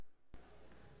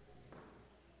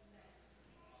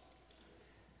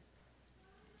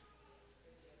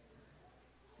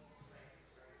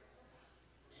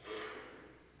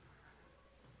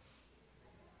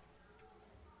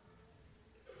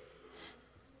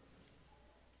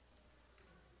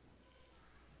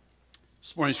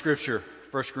This morning's scripture,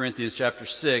 1 Corinthians chapter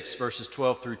 6, verses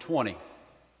 12 through 20.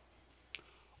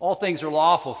 All things are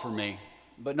lawful for me,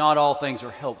 but not all things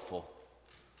are helpful.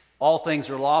 All things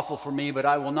are lawful for me, but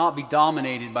I will not be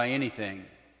dominated by anything.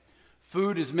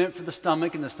 Food is meant for the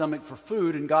stomach, and the stomach for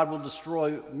food, and God will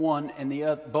destroy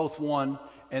both one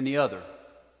and the other.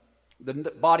 The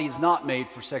body is not made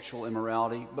for sexual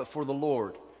immorality, but for the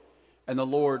Lord, and the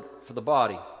Lord for the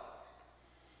body.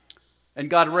 And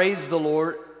God raised the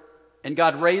Lord and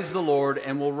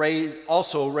will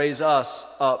also raise us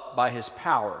up by his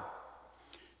power.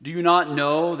 Do you not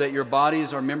know that your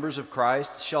bodies are members of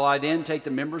Christ? Shall I then take the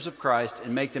members of Christ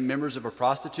and make them members of a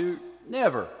prostitute?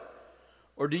 Never.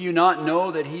 Or do you not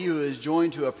know that he who is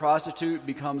joined to a prostitute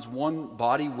becomes one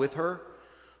body with her?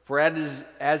 For as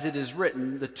it is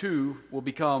written, the two will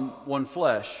become one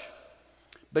flesh.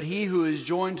 But he who is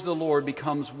joined to the Lord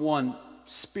becomes one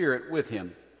spirit with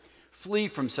him. Flee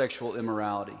from sexual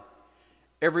immorality.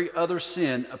 Every other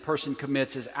sin a person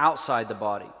commits is outside the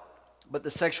body, but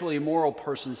the sexually immoral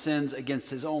person sins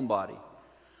against his own body.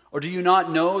 Or do you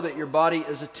not know that your body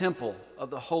is a temple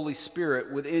of the Holy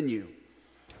Spirit within you,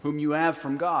 whom you have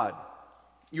from God?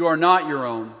 You are not your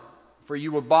own, for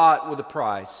you were bought with a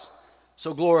price.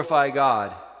 So glorify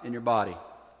God in your body.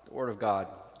 The Word of God.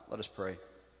 Let us pray.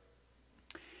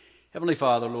 Heavenly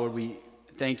Father, Lord, we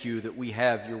thank you that we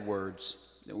have your words,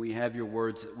 that we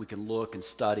can look and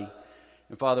study.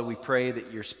 And Father, we pray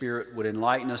that your Spirit would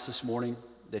enlighten us this morning,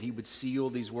 that he would seal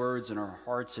these words in our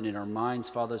hearts and in our minds,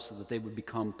 Father, so that they would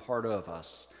become part of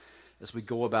us as we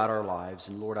go about our lives.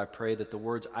 And Lord, I pray that the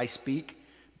words I speak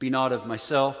be not of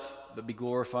myself, but be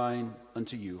glorifying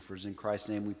unto you. For it's in Christ's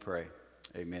name we pray.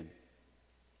 Amen.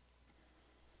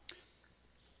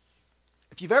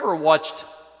 If you've ever watched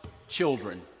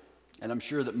children, and I'm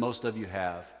sure that most of you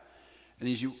have, and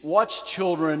as you watch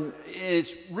children,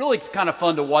 it's really kind of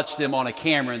fun to watch them on a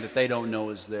camera that they don't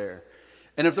know is there.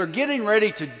 And if they're getting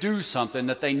ready to do something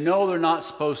that they know they're not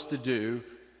supposed to do,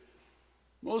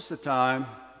 most of the time,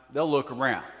 they'll look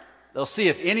around. They'll see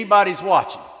if anybody's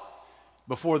watching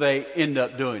before they end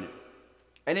up doing it.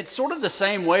 And it's sort of the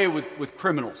same way with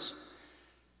criminals.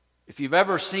 If you've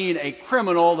ever seen a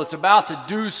criminal that's about to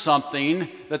do something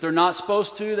that they're not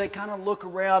supposed to, they kind of look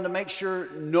around to make sure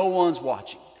no one's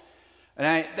watching.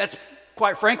 And that's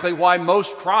quite frankly why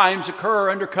most crimes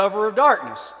occur under cover of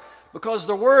darkness, because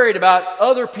they're worried about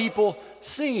other people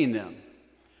seeing them.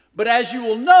 But as you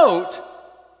will note,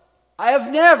 I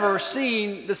have never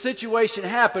seen the situation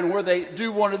happen where they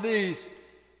do one of these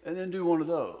and then do one of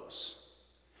those.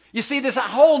 You see, this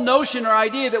whole notion or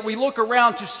idea that we look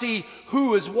around to see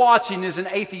who is watching is an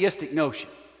atheistic notion.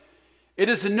 It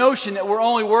is a notion that we're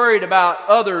only worried about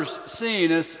others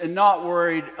seeing us and not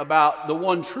worried about the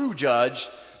one true judge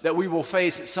that we will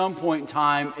face at some point in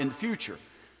time in the future.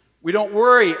 We don't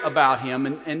worry about him,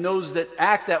 and those that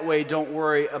act that way don't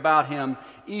worry about him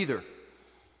either.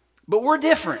 But we're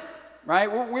different,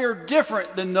 right? We're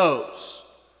different than those.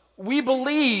 We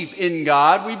believe in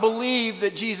God. We believe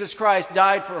that Jesus Christ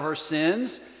died for our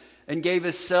sins and gave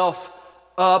himself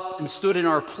up and stood in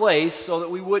our place so that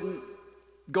we wouldn't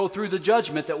go through the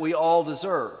judgment that we all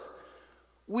deserve.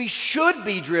 We should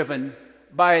be driven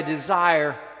by a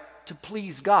desire to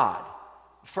please God,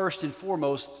 first and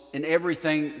foremost in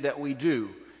everything that we do,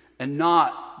 and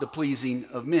not the pleasing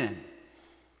of men.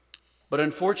 But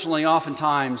unfortunately,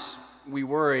 oftentimes we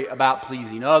worry about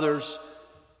pleasing others,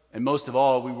 and most of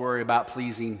all, we worry about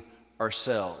pleasing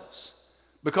ourselves.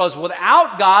 Because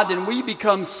without God, then we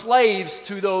become slaves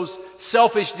to those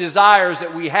selfish desires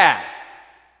that we have,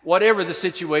 whatever the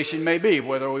situation may be,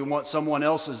 whether we want someone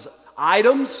else's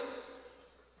items,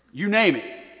 you name it,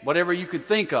 whatever you could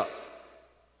think of.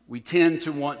 We tend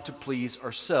to want to please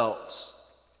ourselves.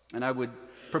 And I would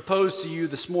propose to you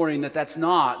this morning that that's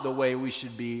not the way we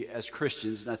should be as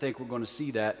Christians, and I think we're going to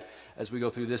see that as we go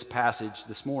through this passage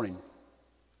this morning.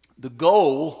 The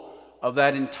goal of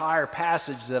that entire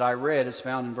passage that I read is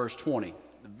found in verse 20,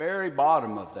 the very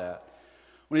bottom of that,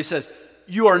 when he says,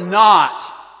 "You are not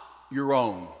your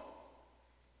own.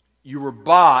 You were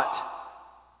bought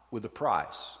with a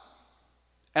price."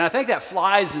 And I think that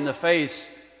flies in the face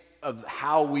of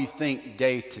how we think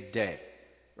day to day,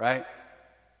 right?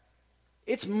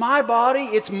 It's my body,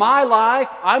 it's my life,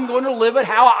 I'm going to live it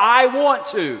how I want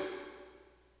to.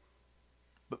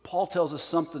 But Paul tells us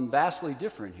something vastly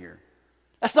different here.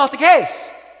 That's not the case.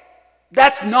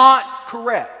 That's not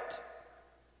correct.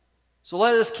 So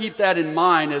let us keep that in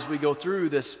mind as we go through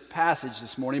this passage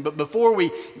this morning. But before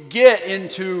we get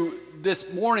into this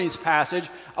morning's passage,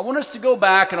 I want us to go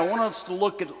back and I want us to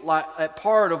look at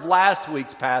part of last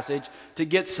week's passage to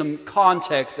get some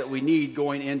context that we need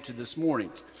going into this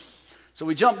morning. So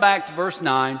we jump back to verse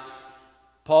 9.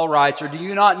 Paul writes, "Or do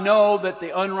you not know that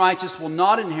the unrighteous will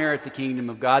not inherit the kingdom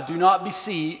of God? Do not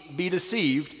be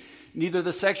deceived. Neither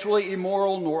the sexually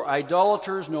immoral, nor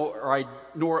idolaters,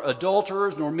 nor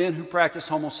adulterers, nor men who practice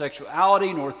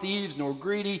homosexuality, nor thieves, nor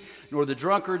greedy, nor the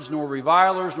drunkards, nor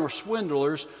revilers, nor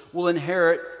swindlers will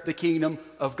inherit the kingdom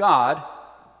of God.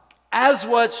 As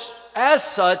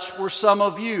such were some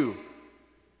of you,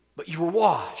 but you were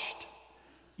washed.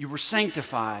 You were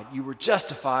sanctified, you were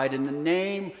justified in the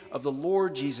name of the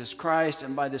Lord Jesus Christ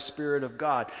and by the Spirit of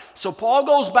God." So Paul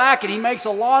goes back and he makes a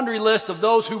laundry list of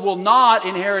those who will not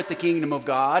inherit the kingdom of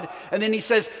God. And then he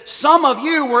says, some of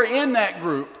you were in that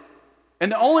group.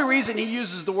 And the only reason he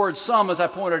uses the word some, as I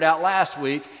pointed out last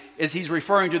week, is he's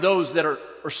referring to those that are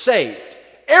saved.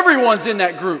 Everyone's in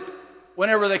that group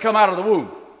whenever they come out of the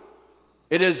womb.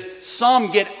 It is some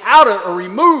get out of or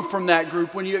removed from that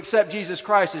group when you accept Jesus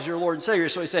Christ as your Lord and Savior.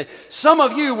 So he said, some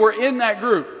of you were in that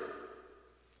group.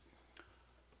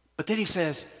 But then he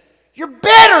says, you're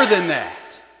better than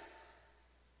that.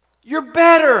 You're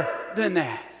better than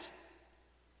that.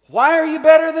 Why are you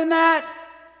better than that?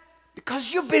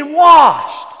 Because you've been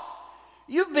washed.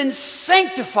 You've been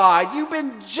sanctified. You've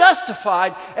been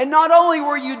justified. And not only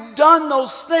were you done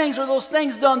those things, or those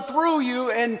things done through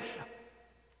you and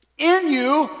in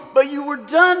you, but you were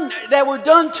done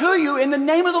to you in the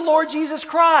name of the Lord Jesus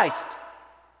Christ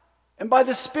and by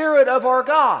the Spirit of our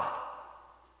God.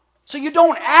 So you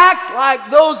don't act like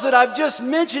those that I've just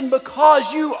mentioned,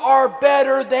 because you are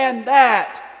better than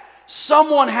that.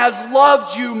 Someone has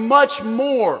loved you much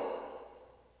more.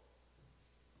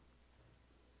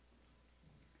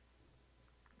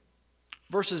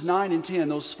 Verses 9 and 10,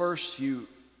 those first few,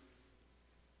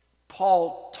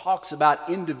 Paul talks about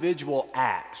individual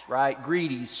acts, right?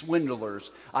 Greedy,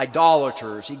 swindlers,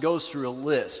 idolaters. He goes through a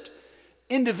list.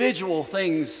 Individual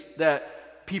things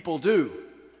that people do.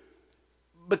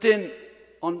 But then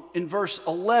in verse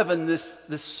 11,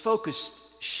 this focus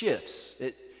shifts.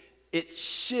 It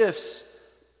shifts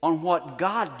on what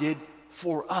God did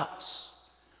for us.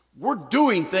 We're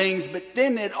doing things, but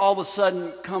then it all of a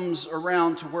sudden comes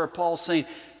around to where Paul's saying,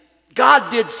 God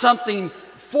did something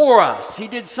for us. He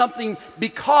did something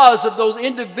because of those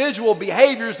individual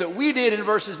behaviors that we did in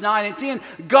verses 9 and 10.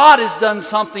 God has done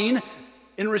something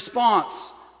in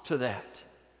response to that.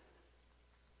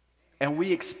 And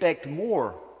we expect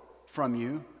more from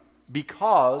you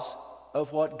because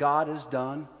of what God has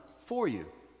done for you,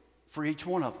 for each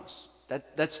one of us.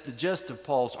 That's the gist of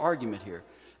Paul's argument here.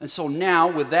 And so now,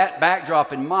 with that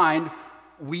backdrop in mind,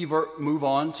 we move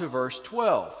on to verse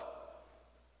 12.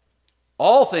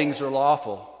 All things are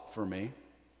lawful for me,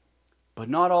 but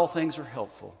not all things are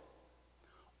helpful.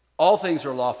 All things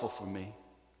are lawful for me,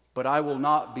 but I will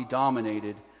not be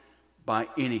dominated by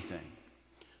anything.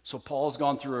 So Paul's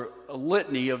gone through a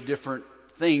litany of different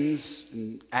things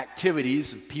and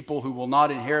activities of people who will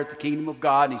not inherit the kingdom of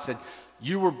God. And he said,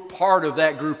 you were part of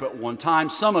that group at one time.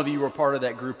 Some of you were part of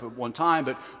that group at one time,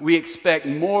 but we expect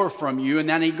more from you. And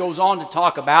then he goes on to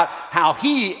talk about how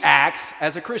he acts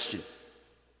as a Christian.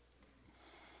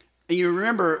 And you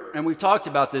remember, and we've talked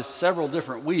about this several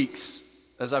different weeks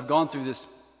as I've gone through this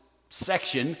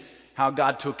section, how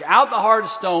God took out the heart of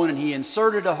stone and he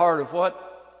inserted a heart of what?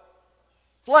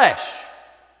 Flesh.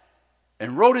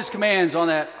 And wrote his commands on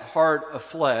that heart of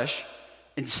flesh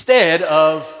instead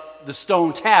of the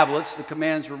stone tablets. The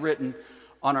commands were written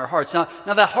on our hearts. Now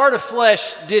the heart of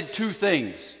flesh did two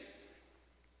things.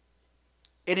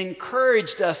 It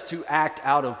encouraged us to act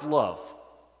out of love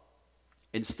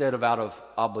instead of out of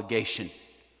obligation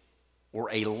or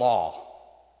a law.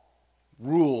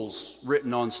 Rules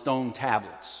written on stone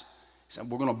tablets. So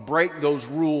we're going to break those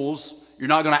rules. You're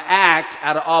not going to act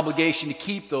out of obligation to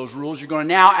keep those rules. You're going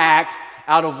to now act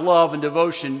out of love and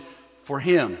devotion for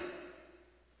Him.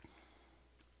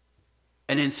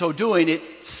 And in so doing, it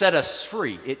set us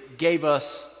free. It gave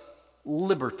us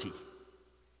liberty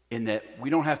in that we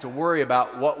don't have to worry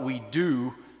about what we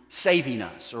do saving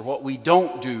us or what we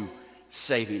don't do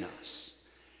saving us.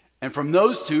 And from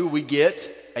those two, we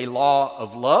get a law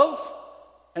of love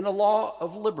and a law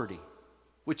of liberty,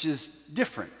 which is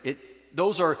different.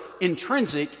 Those are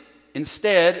intrinsic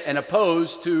instead and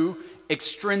opposed to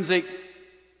extrinsic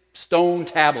stone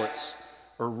tablets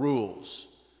or rules.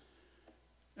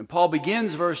 And Paul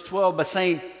begins verse 12 by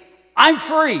saying, I'm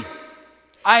free.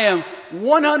 I am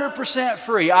 100%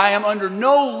 free. I am under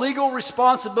no legal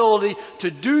responsibility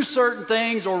to do certain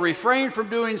things or refrain from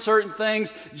doing certain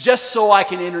things just so I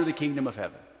can enter the kingdom of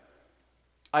heaven.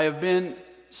 I have been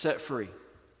set free.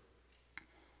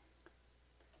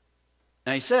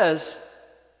 And he says,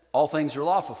 all things are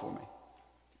lawful for me.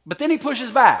 But then he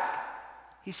pushes back.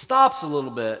 he stops a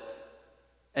little bit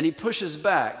and he pushes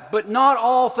back. But not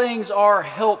all things are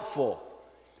helpful.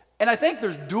 And I think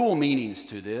there's dual meanings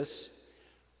to this.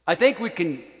 I think we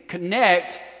can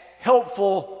connect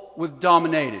helpful with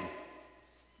dominated,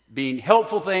 being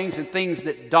helpful things and things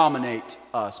that dominate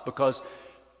us, because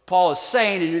Paul is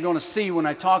saying, and you're going to see when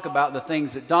I talk about the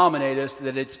things that dominate us,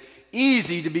 that it's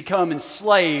easy to become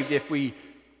enslaved if we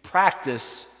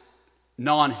practice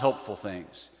non-helpful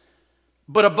things.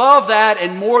 But above that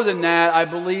and more than that, I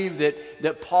believe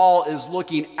that Paul is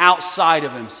looking outside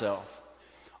of himself.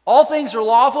 All things are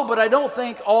lawful, but I don't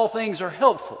think all things are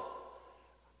helpful.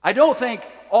 I don't think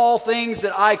all things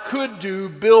that I could do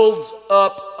builds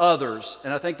up others.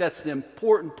 And I think that's the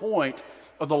important point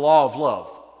of the law of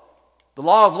love. The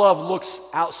law of love looks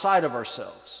outside of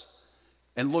ourselves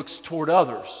and looks toward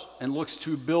others and looks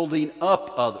to building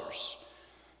up others.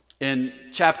 In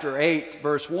chapter 8,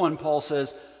 verse 1, Paul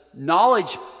says,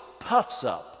 knowledge puffs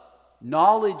up.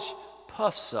 Knowledge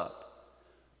puffs up,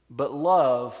 but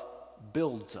love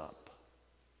builds up.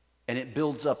 And it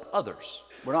builds up others.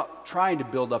 We're not trying to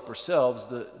build up ourselves.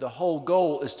 The whole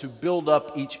goal is to build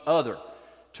up each other,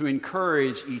 to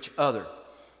encourage each other.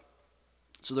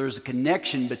 So there's a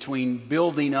connection between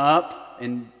building up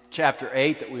in chapter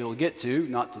 8 that we will get to,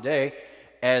 not today,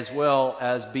 as well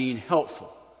as being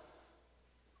helpful.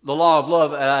 The law of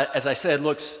love, as I said,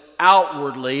 looks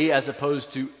outwardly as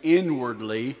opposed to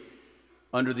inwardly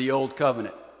under the old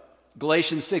covenant.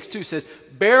 Galatians 6:2 says,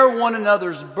 bear one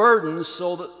another's burdens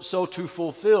so to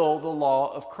fulfill the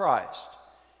law of Christ.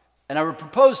 And I would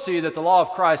propose to you that the law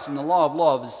of Christ and the law of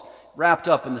love is wrapped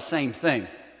up in the same thing.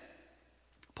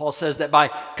 Paul says that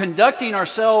by conducting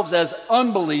ourselves as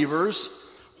unbelievers,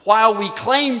 while we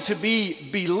claim to be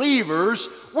believers,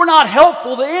 we're not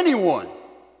helpful to anyone.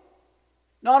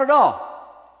 Not at all.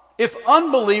 If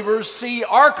unbelievers see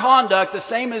our conduct the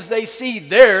same as they see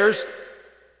theirs,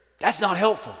 that's not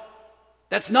helpful.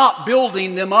 That's not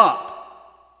building them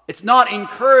up. It's not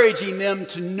encouraging them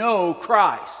to know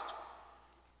Christ.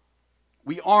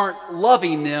 We aren't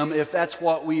loving them if that's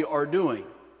what we are doing.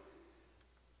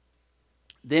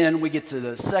 Then we get to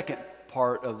the second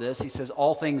part of this. He says,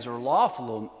 all things are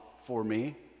lawful for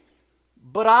me,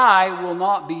 but I will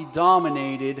not be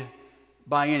dominated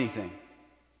by anything.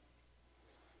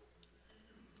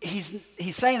 He's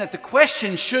saying that the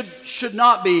question should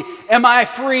not be, am I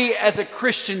free as a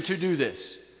Christian to do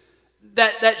this?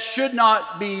 That should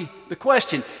not be the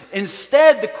question.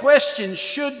 Instead, the question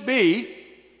should be,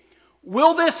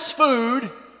 will this food,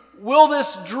 will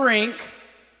this drink,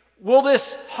 will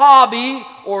this hobby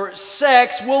or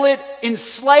sex, will it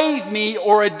enslave me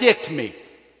or addict me?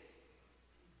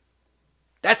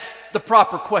 That's the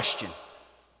proper question.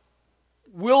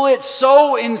 Will it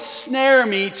so ensnare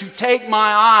me to take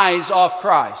my eyes off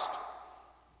Christ?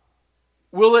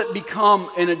 Will it become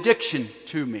an addiction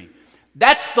to me?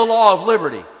 That's the law of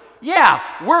liberty. Yeah,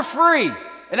 we're free.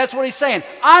 And that's what he's saying.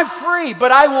 I'm free,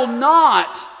 but I will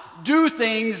not do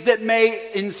things that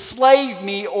may enslave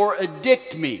me or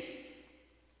addict me.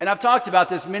 And I've talked about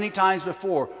this many times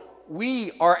before.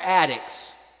 We are addicts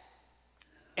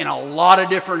in a lot of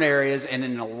different areas and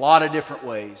in a lot of different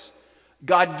ways.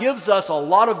 God gives us a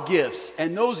lot of gifts,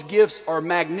 and those gifts are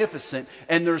magnificent,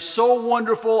 and they're so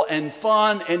wonderful and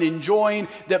fun and enjoying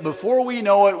that before we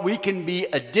know it, we can be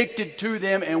addicted to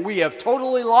them, and we have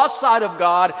totally lost sight of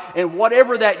God, and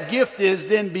whatever that gift is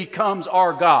then becomes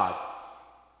our God.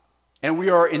 And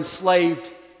we are enslaved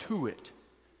to it.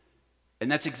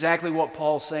 And that's exactly what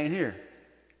Paul's saying here.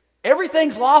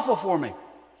 Everything's lawful for me.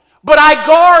 But I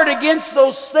guard against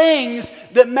those things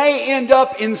that may end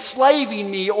up enslaving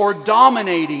me or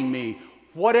dominating me,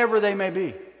 whatever they may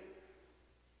be.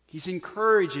 He's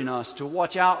encouraging us to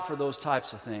watch out for those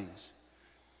types of things.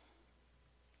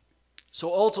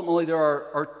 So ultimately, there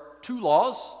are two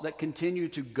laws that continue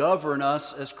to govern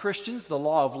us as Christians. The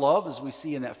law of love, as we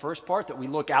see in that first part, that we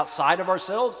look outside of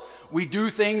ourselves. We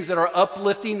do things that are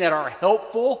uplifting, that are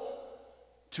helpful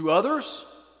to others,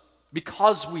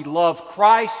 because we love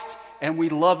Christ and we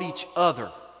love each other.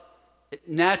 It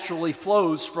naturally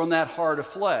flows from that heart of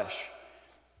flesh.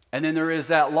 And then there is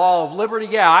that law of liberty.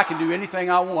 Yeah, I can do anything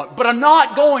I want, but I'm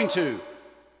not going to.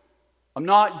 I'm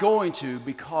not going to,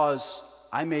 because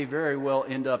I may very well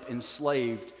end up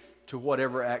enslaved to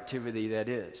whatever activity that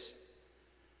is.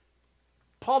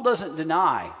 Paul doesn't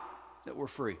deny that we're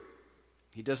free.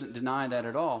 He doesn't deny that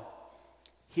at all.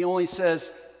 He only says,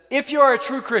 if you are a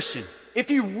true Christian, if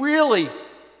you really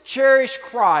cherish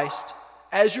Christ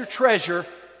as your treasure,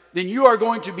 then you are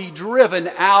going to be driven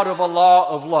out of a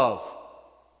law of love.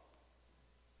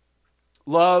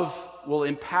 Love will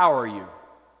empower you.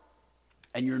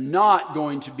 And you're not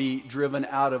going to be driven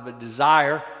out of a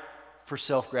desire for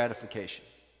self-gratification.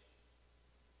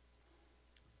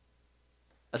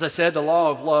 As I said, the law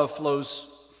of love flows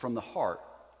from the heart,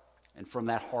 and from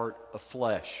that heart of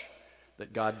flesh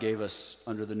that God gave us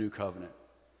under the new covenant.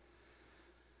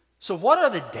 So what are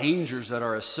the dangers that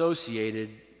are associated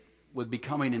with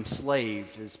becoming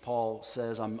enslaved? As Paul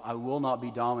says, I will not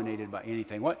be dominated by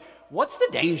anything. What's the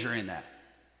danger in that?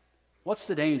 What's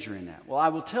the danger in that? Well, I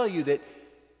will tell you that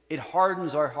it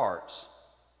hardens our hearts.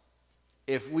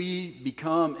 If we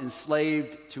become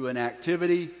enslaved to an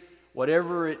activity,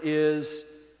 whatever it is,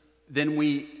 then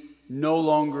we no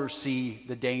longer see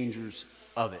the dangers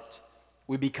of it.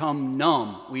 We become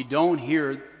numb. We don't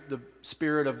hear the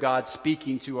Spirit of God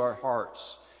speaking to our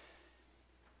hearts.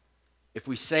 If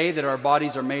we say that our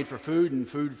bodies are made for food and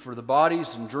food for the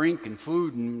bodies and drink and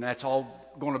food and that's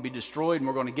all going to be destroyed, and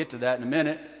we're going to get to that in a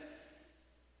minute,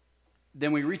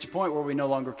 then we reach a point where we no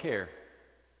longer care.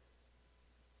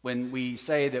 When we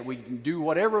say that we can do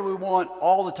whatever we want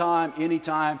all the time,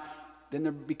 anytime, then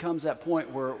there becomes that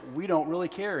point where we don't really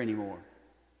care anymore.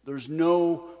 There's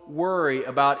no worry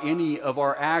about any of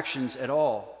our actions at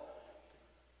all.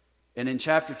 And in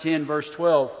chapter 10, verse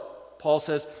 12, Paul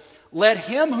says, "Let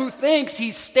him who thinks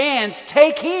he stands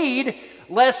take heed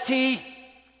lest he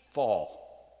fall."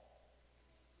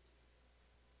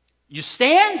 You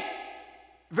stand?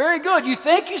 Very good. You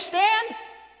think you stand?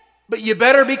 But you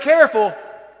better be careful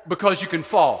because you can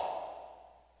fall.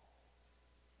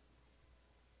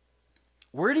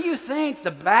 Where do you think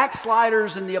the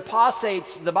backsliders and the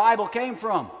apostates the Bible came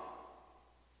from?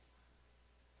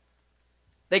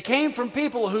 They came from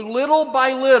people who little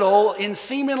by little, in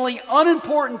seemingly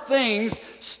unimportant things,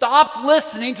 stopped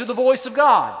listening to the voice of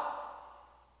God.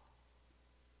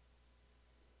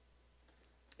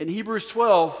 In Hebrews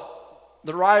 12,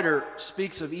 the writer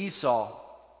speaks of Esau,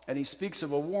 and he speaks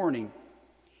of a warning.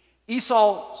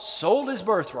 Esau sold his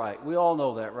birthright. We all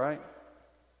know that, right?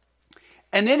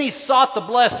 And then he sought the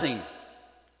blessing.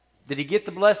 Did he get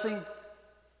the blessing?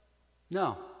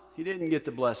 No, he didn't get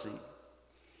the blessing.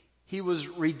 He was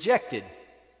rejected,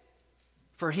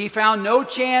 for he found no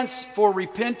chance for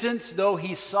repentance, though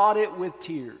he sought it with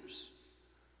tears.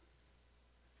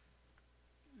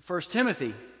 1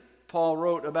 Timothy, Paul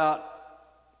wrote about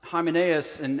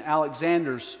Hymenaeus and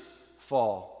Alexander's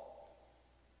fall.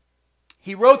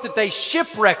 He wrote that they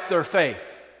shipwrecked their faith,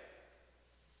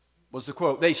 was the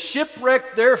quote. They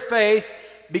shipwrecked their faith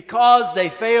because they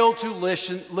failed to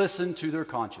listen to their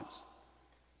conscience.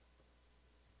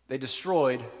 They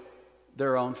destroyed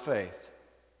their own faith.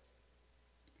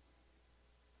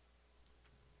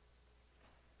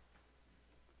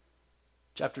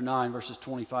 Chapter 9, verses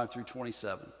 25 through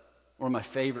 27. One of my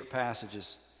favorite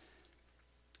passages.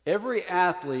 Every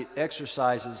athlete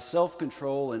exercises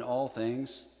self-control in all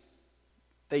things.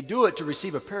 They do it to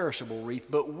receive a perishable wreath,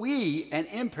 but we an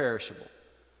imperishable.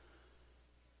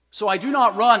 So I do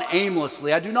not run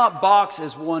aimlessly. I do not box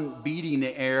as one beating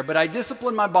the air, but I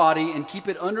discipline my body and keep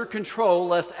it under control,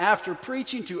 lest after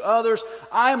preaching to others,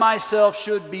 I myself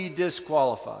should be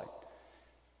disqualified.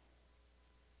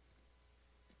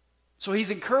 So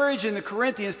he's encouraging the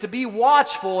Corinthians to be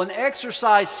watchful and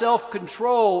exercise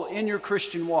self-control in your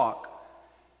Christian walk.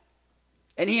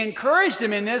 And he encouraged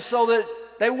them in this so that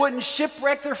they wouldn't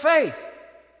shipwreck their faith.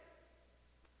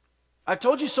 I've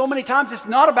told you so many times, it's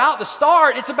not about the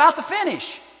start, it's about the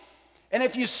finish. And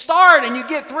if you start and you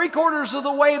get 3/4 of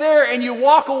the way there and you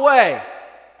walk away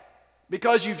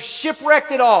because you've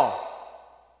shipwrecked it all,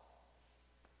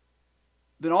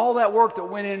 then all that work that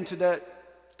went into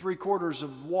that 3/4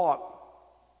 of walk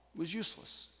was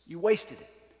useless. You wasted it.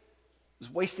 It was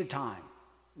wasted time,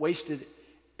 wasted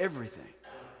everything.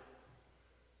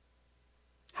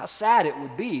 How sad it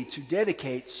would be to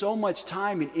dedicate so much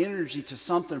time and energy to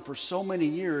something for so many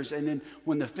years, and then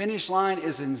when the finish line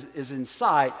is in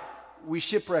sight, we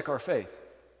shipwreck our faith.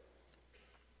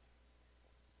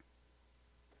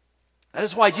 That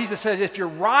is why Jesus says, if your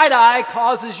right eye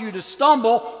causes you to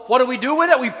stumble, what do we do with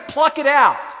it? We pluck it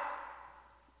out.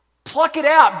 Pluck it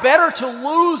out. Better to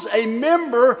lose a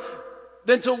member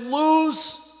than to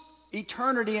lose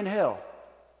eternity in hell.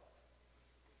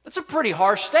 That's a pretty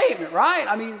harsh statement, right?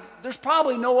 I mean, there's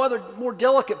probably no other more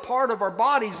delicate part of our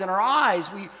bodies than our eyes.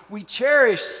 We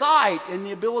cherish sight and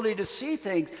the ability to see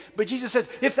things. But Jesus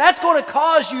says, if that's going to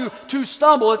cause you to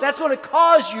stumble, if that's going to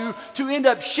cause you to end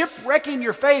up shipwrecking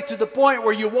your faith to the point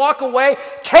where you walk away,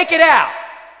 take it out.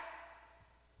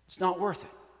 It's not worth it.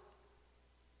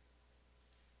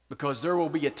 Because there will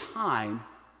be a time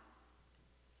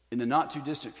in the not too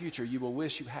distant future you will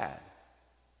wish you had.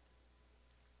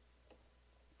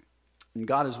 And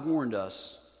God has warned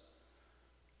us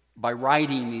by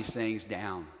writing these things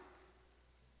down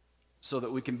so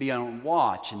that we can be on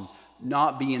watch and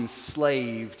not be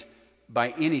enslaved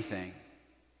by anything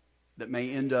that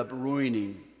may end up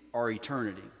ruining our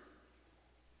eternity.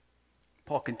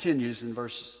 Paul continues in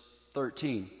verse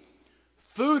 13.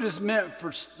 Food is meant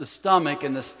for the stomach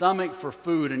and the stomach for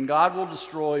food, and God will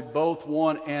destroy both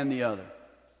one and the other.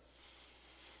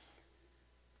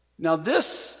 Now,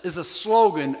 this is a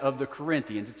slogan of the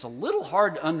Corinthians. It's a little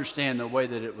hard to understand the way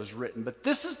that it was written, but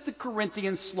this is the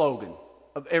Corinthian slogan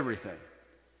of everything.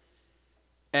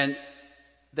 And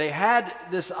they had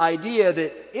this idea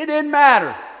that it didn't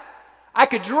matter. I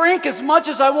could drink as much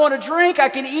as I want to drink. I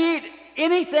can eat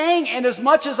anything and as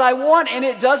much as I want, and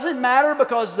it doesn't matter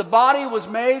because the body was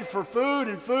made for food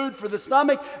and food for the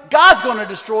stomach. God's going to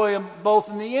destroy them both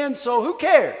in the end, so who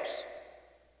cares?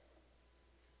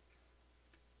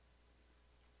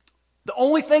 The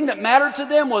only thing that mattered to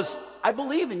them was, I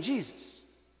believe in Jesus.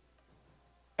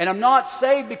 And I'm not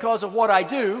saved because of what I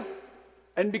do.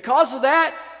 And because of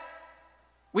that,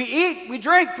 we eat, we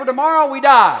drink, for tomorrow we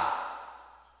die.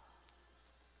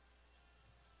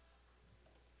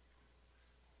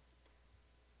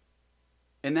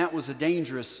 And that was a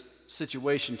dangerous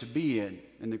situation to be in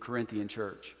the Corinthian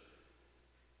church.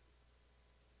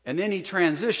 And then he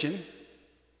transitions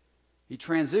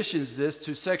this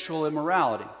to sexual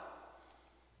immorality.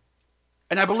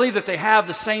 And I believe that they have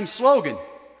the same slogan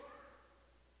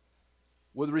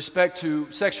with respect to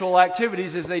sexual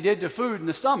activities as they did to food in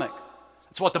the stomach.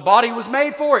 It's what the body was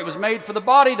made for. It was made for the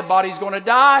body. The body's going to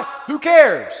die. Who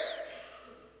cares?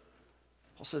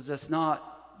 Paul says that's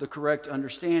not the correct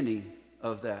understanding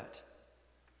of that.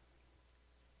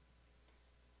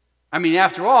 I mean,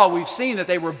 after all, we've seen that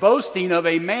they were boasting of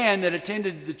a man that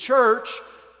attended the church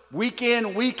week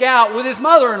in, week out with his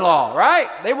mother-in-law, right?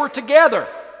 They were together.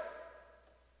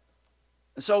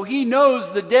 And so he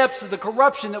knows the depths of the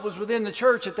corruption that was within the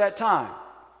church at that time.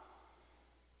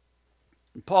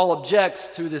 And Paul objects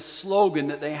to this slogan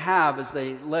that they have as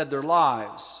they led their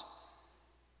lives.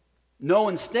 No,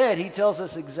 instead, he tells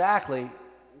us exactly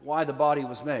why the body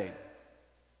was made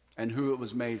and who it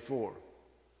was made for.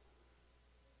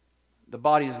 The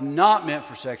body is not meant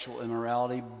for sexual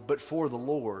immorality, but for the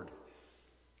Lord,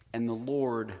 and the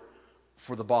Lord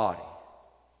for the body.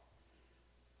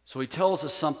 So he tells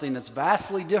us something that's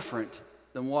vastly different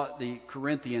than what the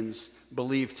Corinthians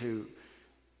believed to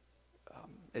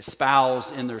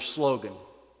espouse in their slogan.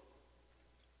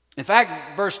 In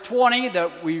fact, verse 20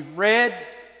 that we've read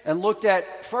and looked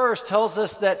at first tells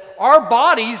us that our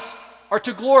bodies are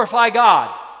to glorify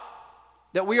God.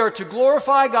 That we are to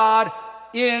glorify God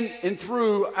in and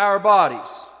through our bodies.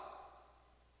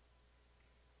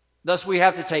 Thus, we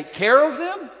have to take care of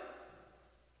them.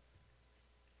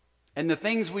 And the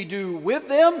things we do with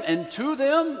them and to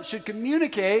them should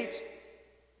communicate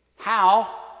how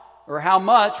or how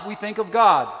much we think of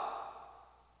God.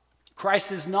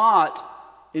 Christ is not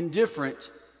indifferent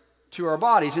to our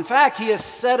bodies. In fact, he has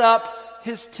set up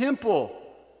his temple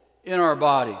in our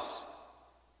bodies.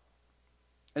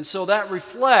 And so that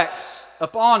reflects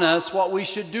upon us what we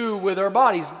should do with our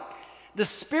bodies. The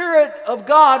Spirit of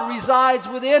God resides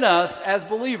within us as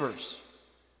believers.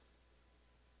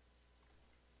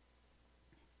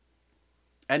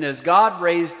 And as God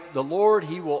raised the Lord,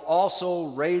 he will also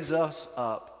raise us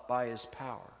up by his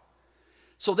power.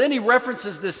 So then he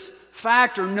references this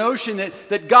fact or notion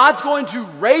that God's going to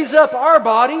raise up our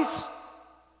bodies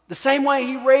the same way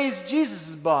he raised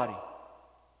Jesus' body.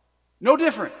 No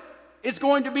different. It's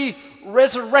going to be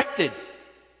resurrected.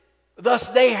 Thus,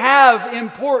 they have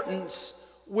importance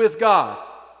with God.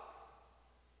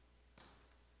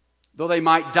 Though they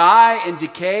might die and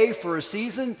decay for a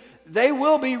season, they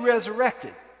will be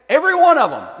resurrected. Every one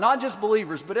of them, not just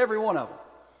believers, but every one of them.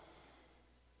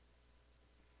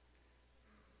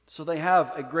 So they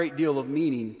have a great deal of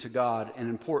meaning to God and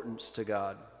importance to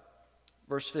God.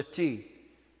 Verse 15.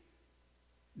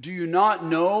 Do you not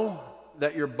know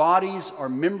that your bodies are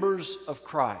members of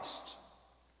Christ?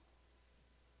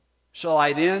 Shall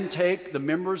I then take the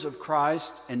members of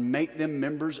Christ and make them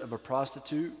members of a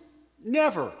prostitute?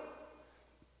 Never.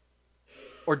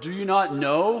 Or do you not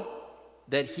know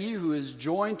that he who is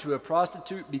joined to a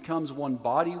prostitute becomes one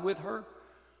body with her?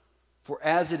 For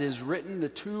as it is written, the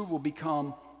two will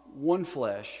become one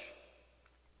flesh.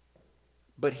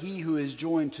 But he who is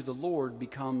joined to the Lord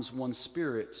becomes one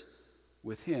spirit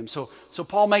with him. So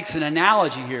Paul makes an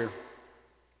analogy here.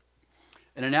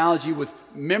 An analogy with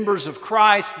members of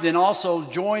Christ, then also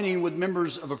joining with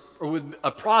members of with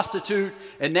a prostitute,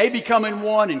 and they becoming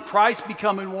one, and Christ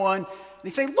becoming one. And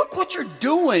he's saying, look what you're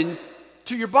doing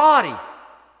to your body.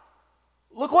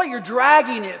 Look what you're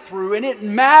dragging it through, and it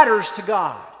matters to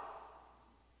God.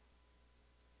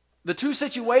 The two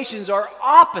situations are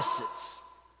opposites.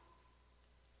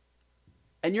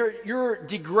 And you're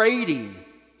degrading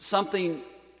something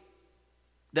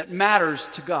that matters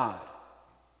to God.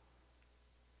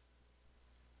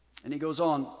 And he goes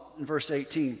on in verse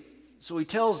 18. So he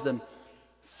tells them,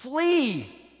 flee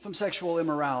from sexual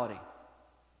immorality.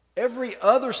 Every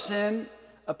other sin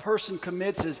a person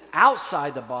commits is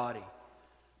outside the body,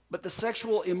 but the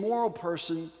sexual immoral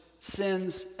person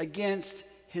sins against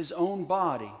his own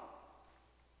body.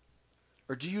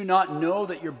 Or do you not know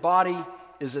that your body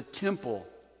is a temple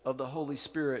of the Holy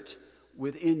Spirit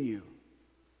within you,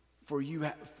 for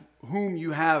whom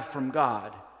you have from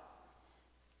God?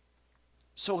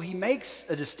 So he makes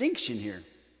a distinction here,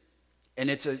 and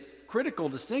it's a critical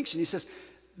distinction. He says,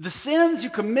 the sins you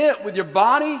commit with your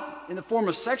body in the form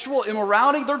of sexual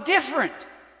immorality, they're different.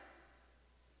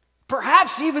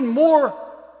 Perhaps even more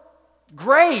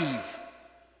grave,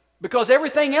 because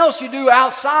everything else you do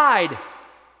outside,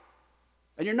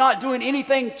 and you're not doing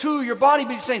anything to your body,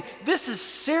 but he's saying, this is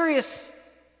serious,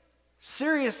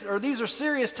 or these are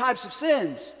serious types of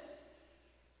sins.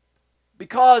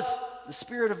 Because the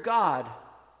Spirit of God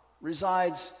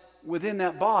resides within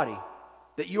that body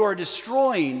that you are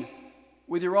destroying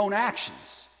with your own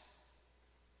actions.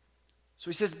 So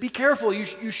he says, be careful,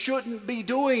 you shouldn't be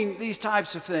doing these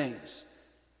types of things,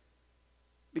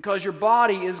 because your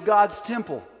body is God's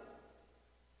temple.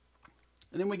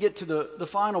 And then we get to the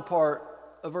final part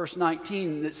of verse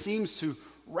 19 that seems to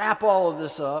wrap all of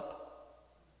this up.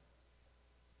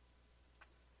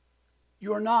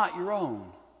 You are not your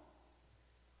own.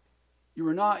 You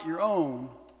are not your own,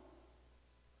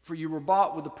 for you were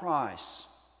bought with a price.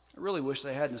 I really wish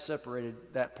they hadn't separated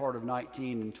that part of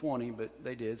 19 and 20, but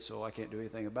they did, so I can't do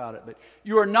anything about it. But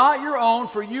you are not your own,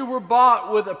 for you were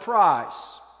bought with a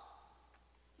price.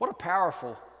 What a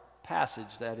powerful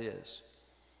passage that is.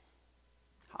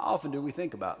 How often do we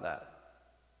think about that?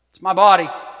 It's my body.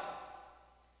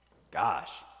 Gosh,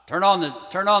 turn on the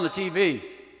TV.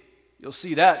 You'll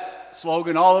see that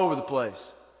slogan all over the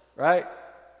place, right?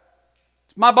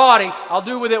 It's my body. I'll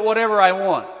do with it whatever I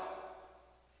want.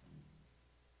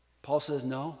 Paul says,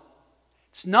 no.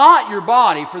 It's not your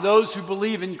body for those who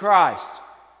believe in Christ.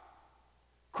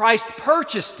 Christ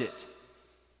purchased it.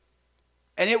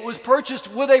 And it was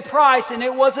purchased with a price, and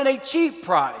it wasn't a cheap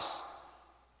price.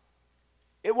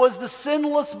 It was the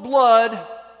sinless blood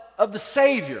of the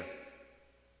Savior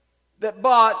that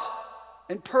bought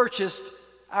and purchased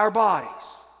our bodies.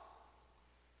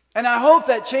 And I hope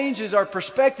that changes our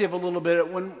perspective a little bit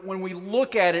when we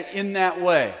look at it in that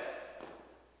way.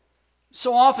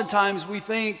 So oftentimes we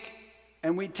think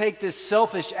and we take this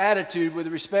selfish attitude with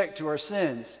respect to our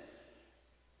sins,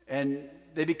 and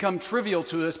they become trivial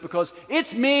to us because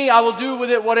it's me, I will do with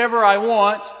it whatever I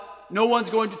want. No one's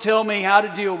going to tell me how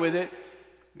to deal with it.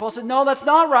 Paul said, no, that's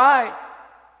not right.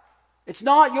 It's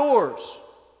not yours.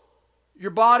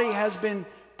 Your body has been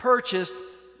purchased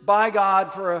by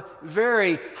God for a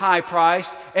very high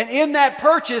price. And in that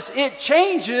purchase, it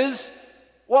changes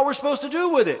what we're supposed to do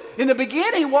with it. In the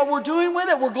beginning, what we're doing with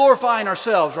it, we're glorifying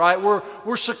ourselves, right?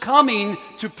 We're succumbing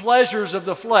to pleasures of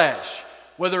the flesh.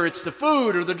 Whether it's the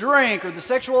food or the drink or the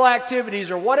sexual activities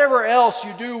or whatever else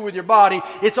you do with your body,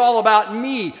 it's all about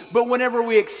me. But whenever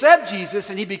we accept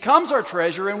Jesus and He becomes our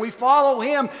treasure and we follow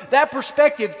Him, that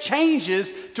perspective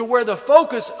changes to where the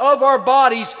focus of our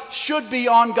bodies should be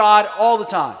on God all the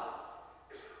time.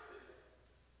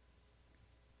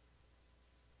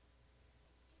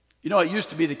 You know, it used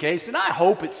to be the case, and I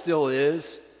hope it still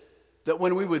is, that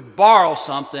when we would borrow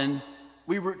something,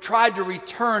 we tried to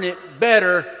return it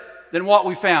better than what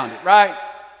we found it, right?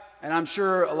 And I'm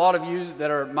sure a lot of you that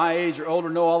are my age or older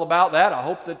know all about that. I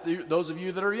hope that those of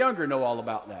you that are younger know all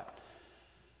about that.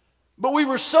 But we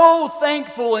were so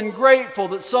thankful and grateful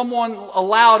that someone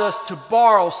allowed us to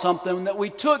borrow something, that we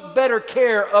took better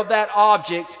care of that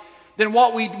object than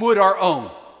what we would our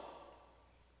own.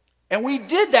 And we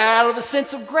did that out of a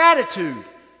sense of gratitude.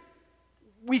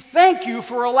 We thank you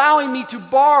for allowing me to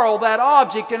borrow that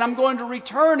object, and I'm going to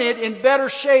return it in better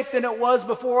shape than it was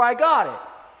before I got it.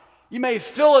 You may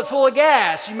fill it full of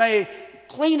gas. You may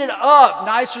clean it up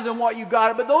nicer than what you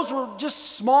got it, but those were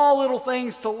just small little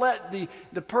things to let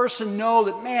the person know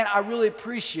that, man, I really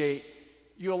appreciate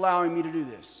you allowing me to do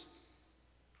this.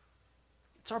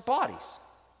 It's our bodies.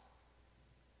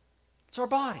 It's our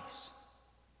bodies.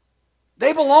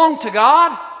 They belong to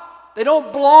God. They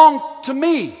don't belong to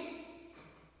me.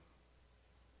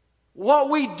 What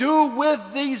we do with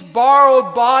these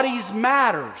borrowed bodies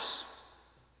matters.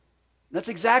 That's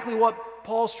exactly what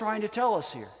Paul's trying to tell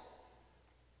us here.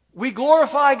 We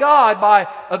glorify God by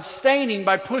abstaining,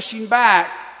 by pushing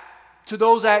back to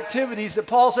those activities that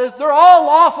Paul says they're all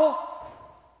lawful.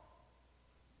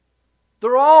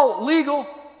 They're all legal.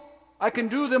 I can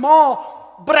do them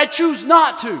all, but I choose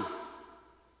not to.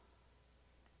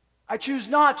 I choose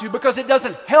not to because it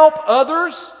doesn't help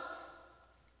others.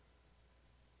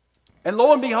 And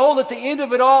lo and behold, at the end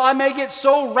of it all, I may get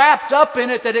so wrapped up in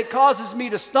it that it causes me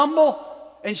to stumble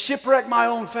and shipwreck my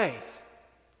own faith.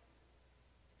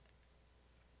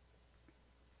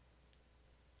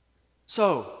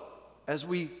 So, as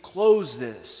we close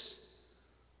this,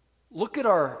 look at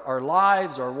our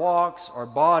lives, our walks, our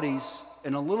bodies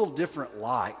in a little different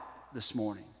light this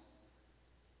morning.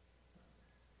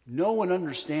 Know and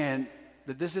understand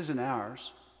that this isn't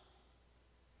ours,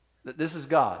 that this is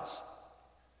God's.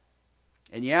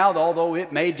 And yeah, although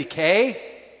it may decay,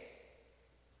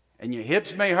 and your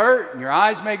hips may hurt, and your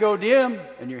eyes may go dim,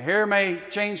 and your hair may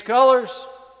change colors,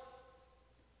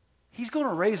 He's going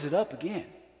to raise it up again.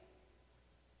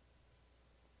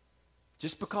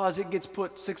 Just because it gets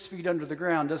put 6 feet under the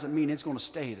ground doesn't mean it's going to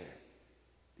stay there.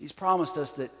 He's promised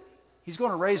us that He's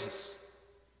going to raise us.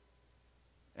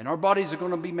 And our bodies are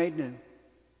going to be made new.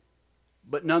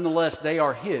 But nonetheless, they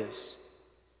are His.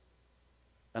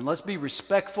 And let's be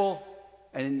respectful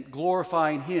and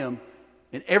glorifying Him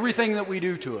in everything that we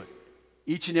do to it,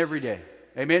 each and every day.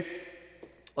 Amen?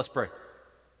 Let's pray.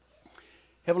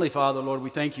 Heavenly Father, Lord,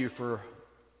 we thank You for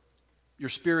Your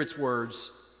Spirit's words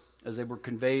as they were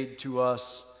conveyed to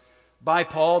us by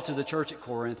Paul to the church at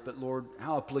Corinth, but Lord,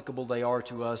 how applicable they are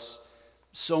to us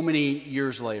so many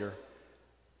years later.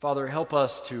 Father, help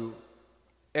us to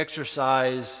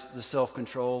exercise the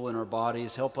self-control in our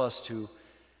bodies. Help us to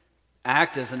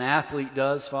act as an athlete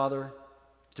does, Father,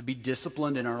 to be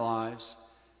disciplined in our lives,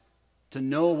 to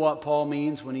know what Paul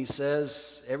means when he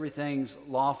says everything's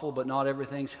lawful, but not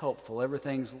everything's helpful.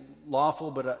 Everything's lawful,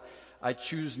 but I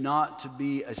choose not to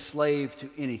be a slave to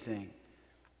anything.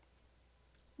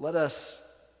 Let us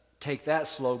take that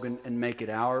slogan and make it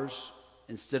ours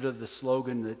instead of the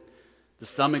slogan that the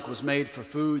stomach was made for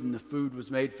food and the food was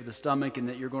made for the stomach and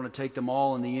that you're going to take them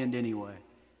all in the end anyway.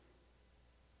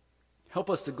 Help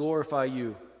us to glorify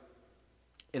You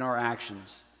in our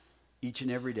actions each and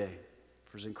every day.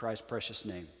 For it's in Christ's precious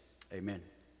name. Amen.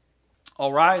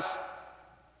 All rise.